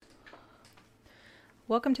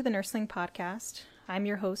Welcome to the Nursling Podcast. I'm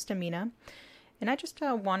your host, Amina, and I just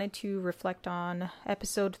wanted to reflect on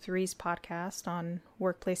episode 3's podcast on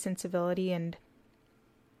workplace incivility and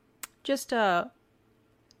just talk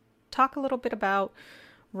a little bit about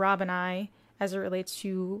Rob and I as it relates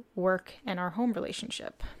to work and our home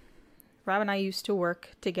relationship. Rob and I used to work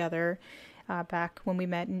together back when we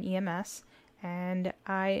met in EMS, and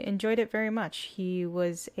I enjoyed it very much. He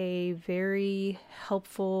was a very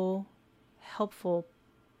helpful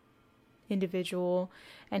individual,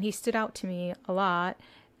 and he stood out to me a lot.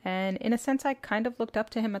 And in a sense, I kind of looked up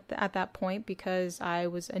to him at that point because I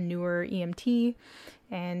was a newer EMT,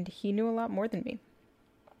 and he knew a lot more than me.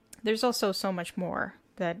 There's also so much more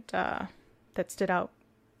that stood out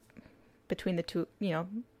between the two,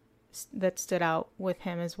 that stood out with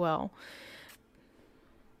him as well.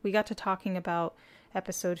 We got to talking about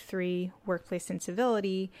episode 3, workplace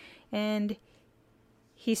incivility, and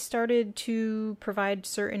he started to provide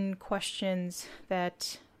certain questions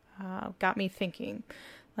that got me thinking.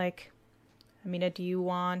 Like, Amina, do you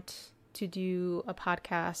want to do a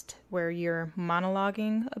podcast where you're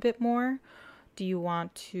monologuing a bit more? Do you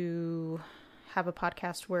want to have a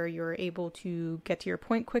podcast where you're able to get to your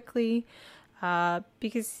point quickly?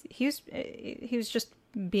 Because he was just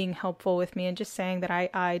being helpful with me and just saying that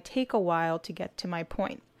I take a while to get to my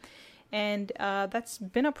point. And that's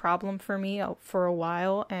been a problem for me for a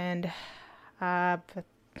while. And I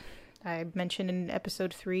mentioned in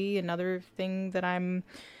episode 3, another thing that I'm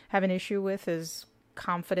have an issue with is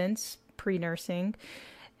confidence pre-nursing,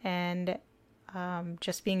 and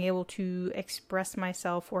just being able to express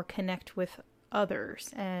myself or connect with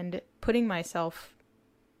others, and putting myself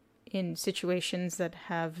in situations that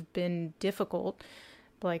have been difficult,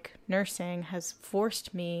 like nursing, has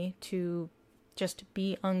forced me to just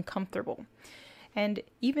be uncomfortable. And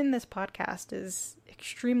even this podcast is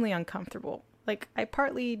extremely uncomfortable. Like, I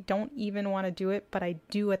partly don't even want to do it, but I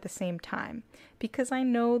do at the same time, because I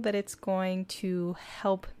know that it's going to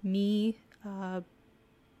help me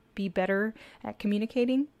be better at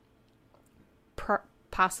communicating,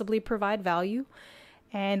 possibly provide value,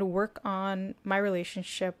 and work on my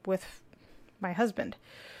relationship with my husband,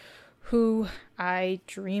 who I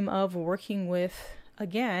dream of working with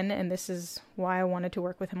again, and this is why I wanted to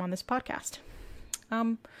work with him on this podcast.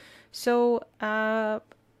 So I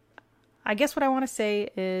guess what I want to say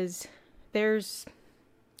is there's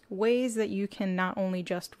ways that you can not only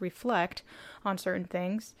just reflect on certain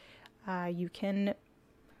things, you can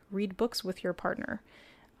read books with your partner.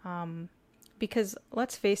 Because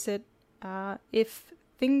let's face it, if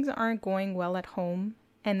things aren't going well at home,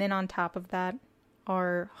 and then on top of that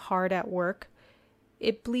are hard at work,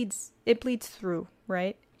 it bleeds through,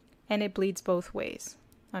 right? And it bleeds both ways,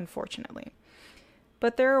 unfortunately.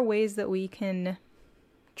 But there are ways that we can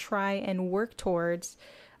try and work towards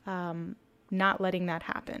not letting that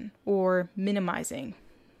happen, or minimizing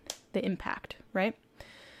the impact, right?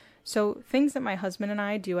 So things that my husband and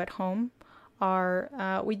I do at home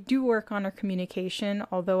are, we do work on our communication,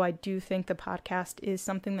 although I do think the podcast is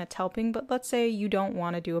something that's helping. But let's say you don't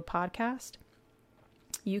want to do a podcast.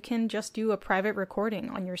 You can just do a private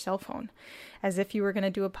recording on your cell phone, as if you were going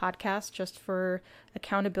to do a podcast, just for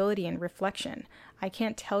accountability and reflection. I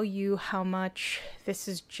can't tell you how much this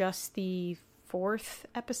is just the 4th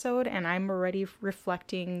episode, and I'm already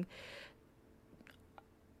reflecting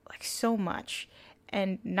like so much,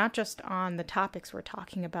 and not just on the topics we're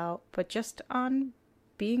talking about, but just on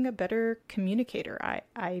being a better communicator.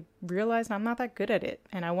 I realize I'm not that good at it,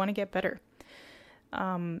 and I want to get better.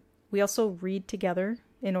 We also read together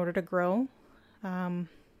in order to grow. When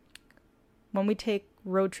we take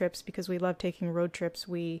road trips, because we love taking road trips,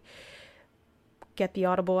 we get the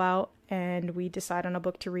Audible out and we decide on a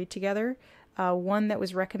book to read together. One that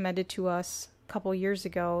was recommended to us a couple years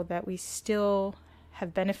ago that we still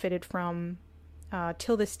have benefited from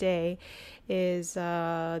till this day is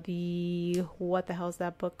what the hell is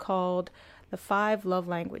that book called? The 5 Love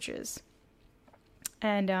Languages.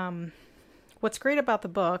 And what's great about the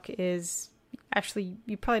book is, actually,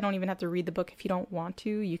 you probably don't even have to read the book if you don't want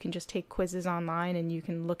to. You can just take quizzes online and you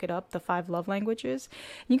can look it up, the 5 love languages.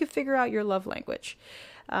 And you can figure out your love language.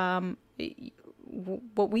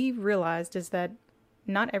 What we realized is that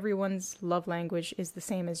not everyone's love language is the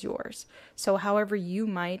same as yours. So however you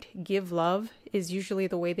might give love is usually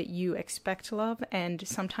the way that you expect love, and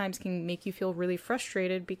sometimes can make you feel really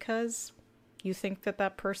frustrated because you think that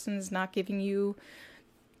that person's not giving you,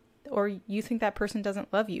 or you think that person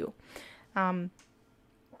doesn't love you.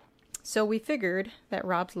 So we figured that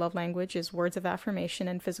Rob's love language is words of affirmation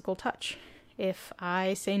and physical touch. If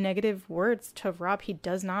I say negative words to Rob, he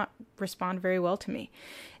does not respond very well to me.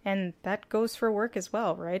 And that goes for work as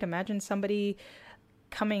well, right? Imagine somebody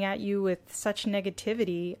coming at you with such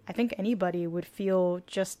negativity. I think anybody would feel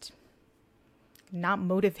just not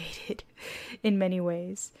motivated in many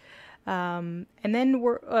ways. And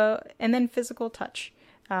then physical touch.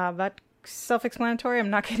 That self-explanatory.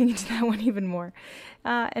 I'm not getting into that one even more.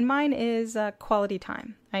 And mine is quality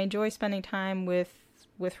time. I enjoy spending time with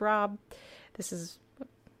Rob.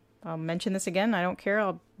 I'll mention this again. I don't care.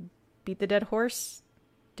 I'll beat the dead horse.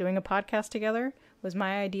 Doing a podcast together was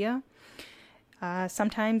my idea.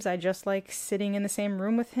 Sometimes I just like sitting in the same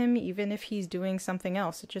room with him, even if he's doing something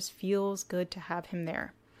else. It just feels good to have him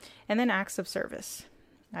there. And then acts of service.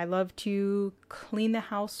 I love to clean the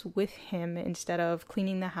house with him instead of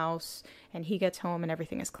cleaning the house and he gets home and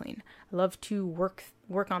everything is clean. I love to work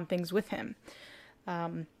on things with him.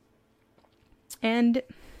 And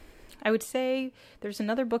I would say there's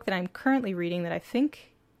another book that I'm currently reading that I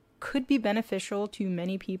think could be beneficial to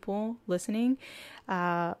many people listening,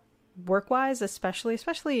 work-wise,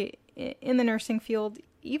 especially in the nursing field,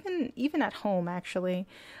 even at home, actually.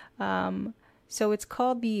 So it's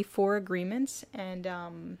called The 4 Agreements, and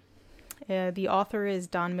the author is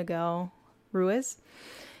Don Miguel Ruiz.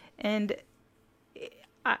 And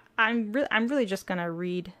I'm really just gonna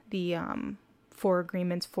read the 4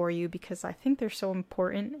 agreements for you because I think they're so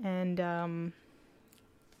important, and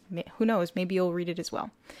who knows, maybe you'll read it as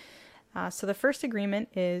well. So the first agreement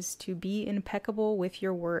is to be impeccable with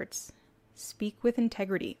your words. Speak with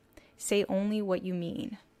integrity. Say only what you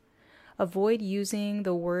mean. Avoid using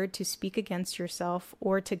the word to speak against yourself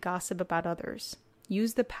or to gossip about others.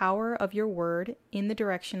 Use the power of your word in the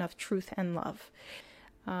direction of truth and love.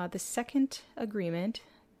 The second agreement,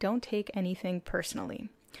 don't take anything personally.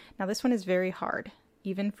 Now this one is very hard,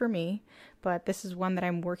 even for me, but this is one that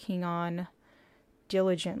I'm working on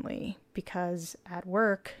diligently because at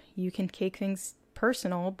work you can take things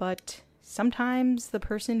personal, but sometimes the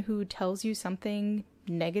person who tells you something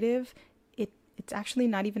negative, it's actually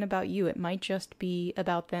not even about you. It might just be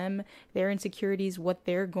about them, their insecurities, what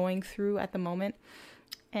they're going through at the moment,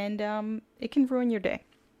 and it can ruin your day.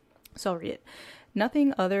 So I'll read it.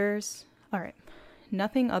 Nothing others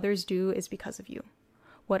do is because of you.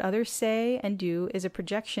 What others say and do is a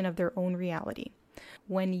projection of their own reality.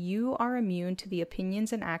 When you are immune to the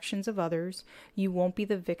opinions and actions of others, you won't be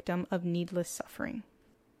the victim of needless suffering.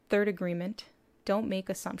 Third agreement, don't make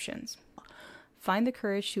assumptions. Find the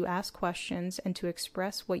courage to ask questions and to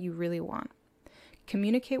express what you really want.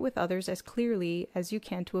 Communicate with others as clearly as you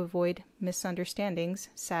can to avoid misunderstandings,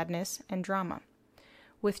 sadness, and drama.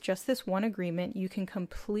 With just this one agreement, you can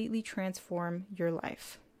completely transform your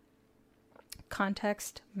life.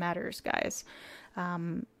 Context matters, guys.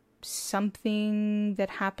 Something that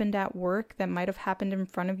happened at work that might have happened in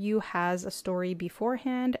front of you has a story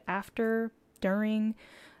beforehand, after, during.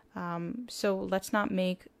 So let's not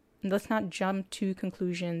jump to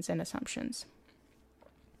conclusions and assumptions.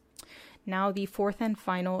 Now, the fourth and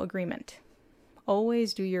final agreement.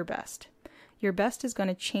 Always do your best. Your best is going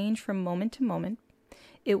to change from moment to moment.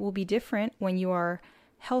 It will be different when you are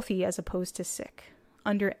healthy as opposed to sick.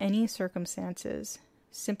 Under any circumstances,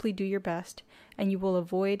 simply do your best, and you will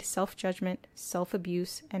avoid self-judgment,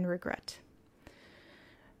 self-abuse, and regret.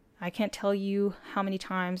 I can't tell you how many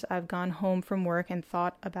times I've gone home from work and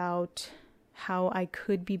thought about how I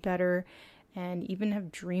could be better, and even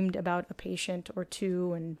have dreamed about a patient or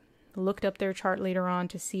two and looked up their chart later on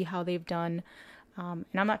to see how they've done. And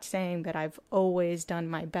I'm not saying that I've always done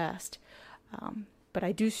my best, but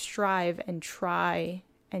I do strive and try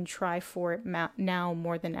for it now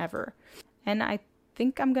more than ever. And I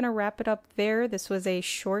think I'm going to wrap it up there. This was a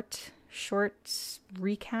short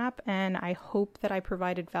recap, and I hope that I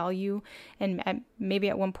provided value. And maybe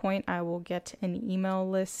at one point I will get an email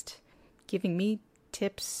list giving me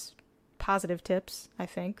tips, positive tips, I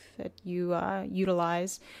think, that you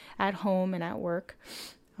utilize at home and at work,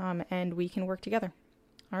 and we can work together.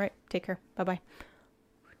 All right, take care. Bye-bye.